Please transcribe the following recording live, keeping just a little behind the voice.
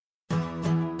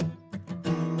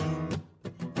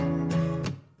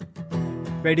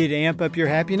Ready to amp up your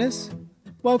happiness?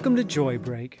 Welcome to Joy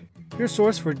Break, your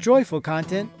source for joyful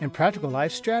content and practical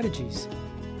life strategies.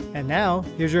 And now,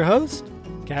 here's your host,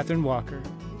 Katherine Walker.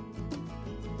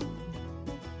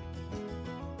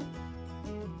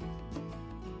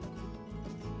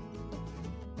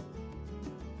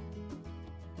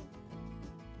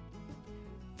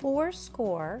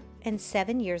 Fourscore and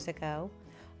 7 years ago,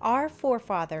 our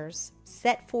forefathers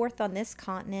set forth on this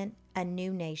continent a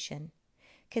new nation,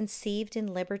 conceived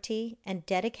in liberty and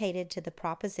dedicated to the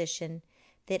proposition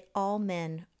that all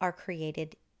men are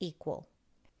created equal.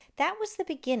 That was the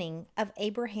beginning of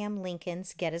Abraham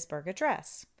Lincoln's Gettysburg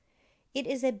Address. It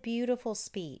is a beautiful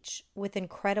speech with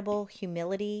incredible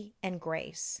humility and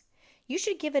grace. You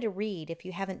should give it a read if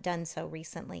you haven't done so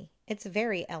recently. It's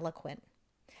very eloquent.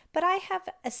 But I have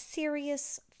a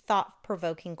serious,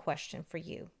 thought-provoking question for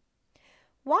you.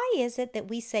 Why is it that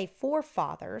we say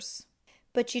forefathers,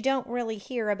 but you don't really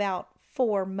hear about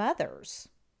foremothers?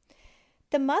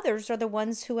 The mothers are the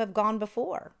ones who have gone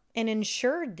before and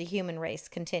ensured the human race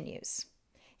continues.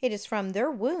 It is from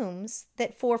their wombs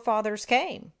that forefathers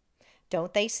came.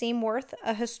 Don't they seem worth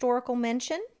a historical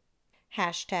mention?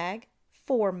 Hashtag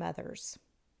foremothers.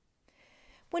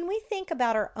 When we think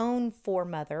about our own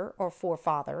foremother or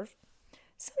forefather,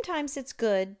 sometimes it's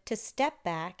good to step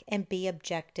back and be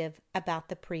objective about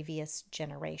the previous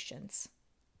generations.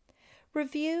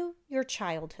 Review your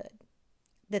childhood.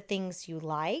 The things you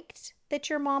liked that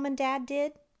your mom and dad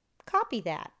did, copy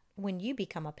that when you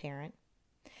become a parent.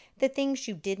 The things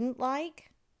you didn't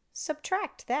like,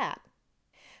 subtract that.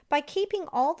 By keeping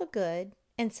all the good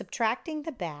and subtracting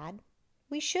the bad,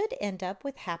 we should end up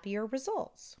with happier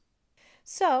results.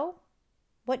 So,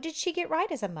 what did she get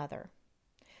right as a mother?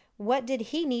 What did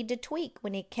he need to tweak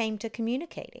when it came to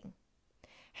communicating?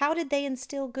 How did they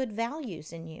instill good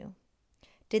values in you?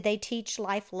 Did they teach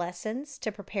life lessons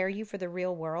to prepare you for the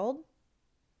real world?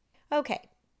 Okay,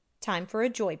 time for a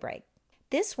joy break.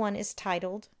 This one is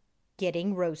titled,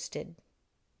 Getting Roasted.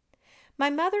 My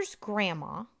mother's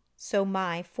grandma, so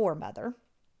my foremother,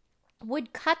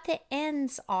 would cut the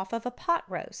ends off of a pot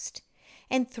roast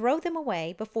and throw them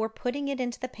away before putting it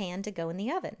into the pan to go in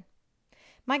the oven.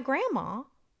 My grandma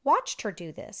watched her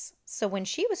do this, so when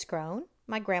she was grown,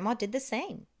 my grandma did the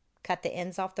same, cut the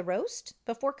ends off the roast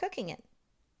before cooking it.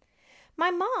 My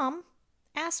mom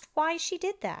asked why she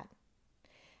did that.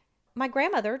 My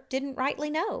grandmother didn't rightly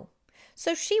know,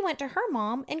 so she went to her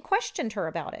mom and questioned her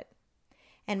about it.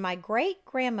 And my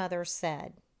great-grandmother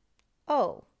said,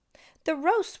 "Oh, the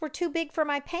roasts were too big for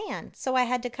my pan, so I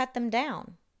had to cut them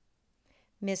down."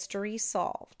 Mystery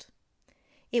solved.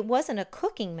 It wasn't a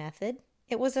cooking method,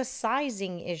 it was a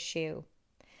sizing issue.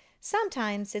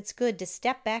 Sometimes it's good to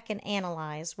step back and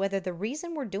analyze whether the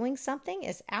reason we're doing something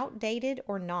is outdated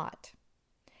or not.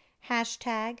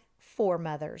 Hashtag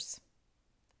foremothers.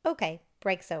 Okay,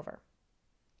 break's over.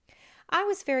 I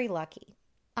was very lucky.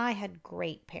 I had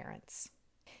great parents.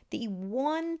 The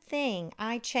one thing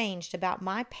I changed about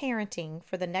my parenting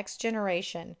for the next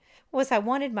generation was I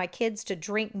wanted my kids to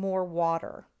drink more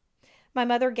water. My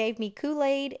mother gave me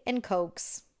Kool-Aid and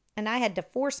Cokes, and I had to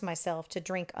force myself to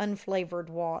drink unflavored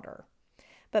water.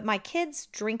 But my kids'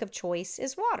 drink of choice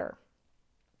is water.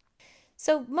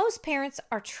 So most parents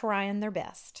are trying their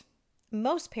best.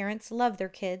 Most parents love their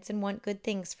kids and want good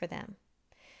things for them.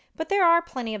 But there are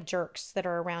plenty of jerks that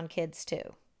are around kids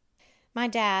too. My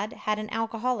dad had an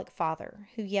alcoholic father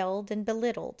who yelled and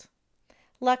belittled.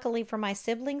 Luckily for my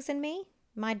siblings and me,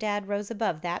 my dad rose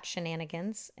above that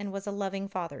shenanigans and was a loving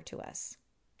father to us.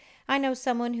 I know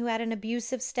someone who had an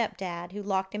abusive stepdad who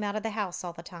locked him out of the house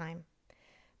all the time.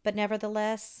 But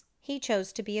nevertheless, he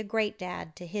chose to be a great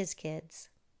dad to his kids.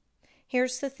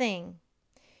 Here's the thing.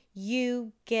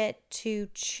 You get to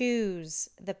choose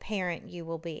the parent you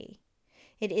will be.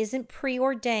 It isn't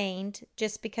preordained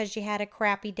just because you had a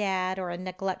crappy dad or a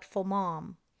neglectful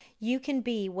mom. You can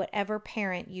be whatever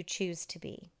parent you choose to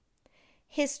be.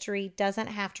 History doesn't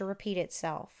have to repeat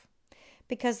itself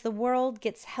because the world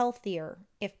gets healthier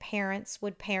if parents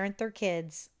would parent their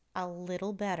kids a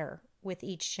little better with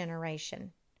each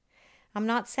generation. I'm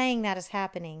not saying that is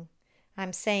happening.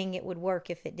 I'm saying it would work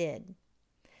if it did.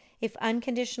 If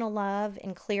unconditional love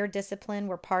and clear discipline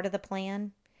were part of the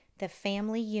plan, the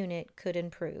family unit could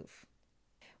improve.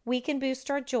 We can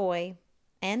boost our joy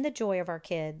and the joy of our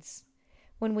kids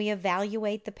when we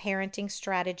evaluate the parenting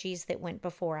strategies that went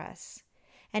before us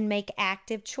and make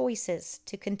active choices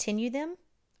to continue them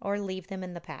or leave them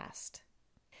in the past.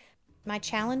 My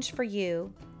challenge for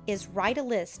you is write a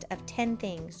list of 10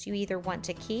 things you either want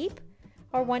to keep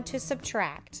or want to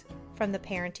subtract from the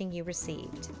parenting you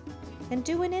received. And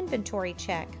do an inventory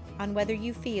check on whether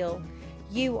you feel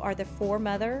You are the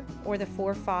foremother or the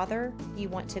forefather you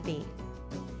want to be.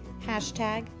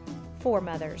 Hashtag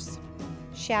foremothers.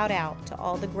 Shout out to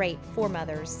all the great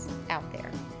foremothers out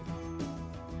there.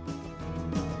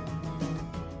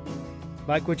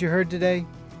 Like what you heard today?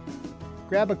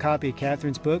 Grab a copy of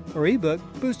Catherine's book or ebook,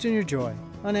 Boosting Your Joy,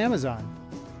 on Amazon.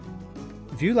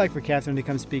 If you'd like for Catherine to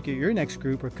come speak at your next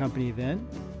group or company event,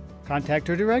 contact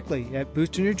her directly at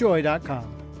boostingyourjoy.com.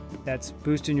 That's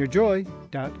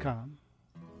boostingyourjoy.com.